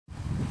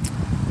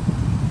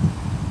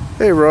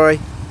Hey Roy,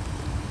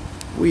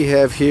 we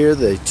have here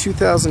the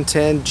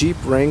 2010 Jeep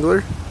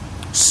Wrangler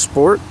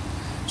Sport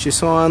that you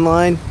saw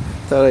online.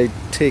 Thought I'd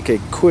take a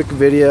quick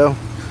video,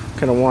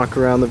 kind of walk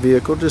around the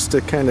vehicle just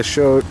to kind of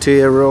show it to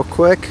you real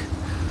quick.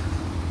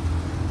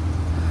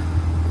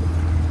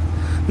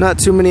 Not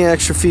too many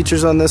extra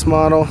features on this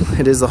model.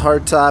 It is the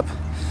hardtop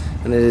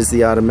and it is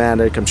the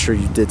automatic. I'm sure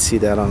you did see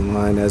that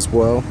online as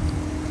well.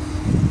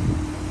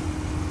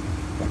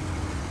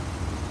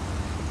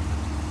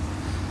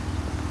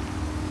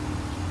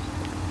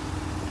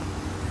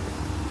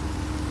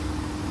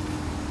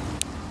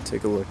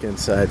 Take a look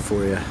inside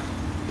for you.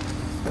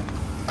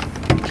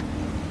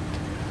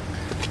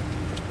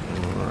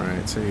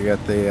 Alright, so you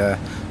got the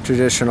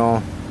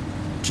traditional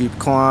Jeep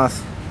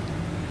cloth.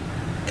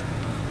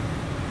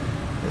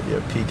 Give you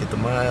a peek at the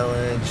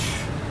mileage.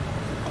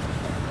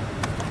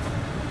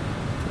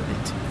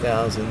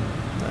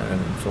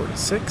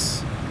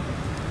 32,946.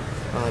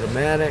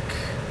 Automatic.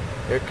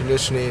 Air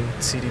conditioning,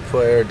 CD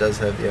player, does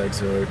have the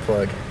auxiliary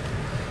plug.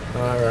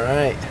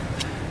 Alright.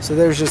 So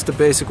there's just a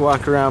basic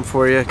walk around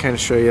for you, kind of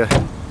show you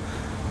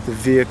the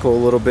vehicle a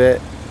little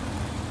bit.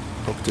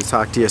 Hope to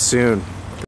talk to you soon.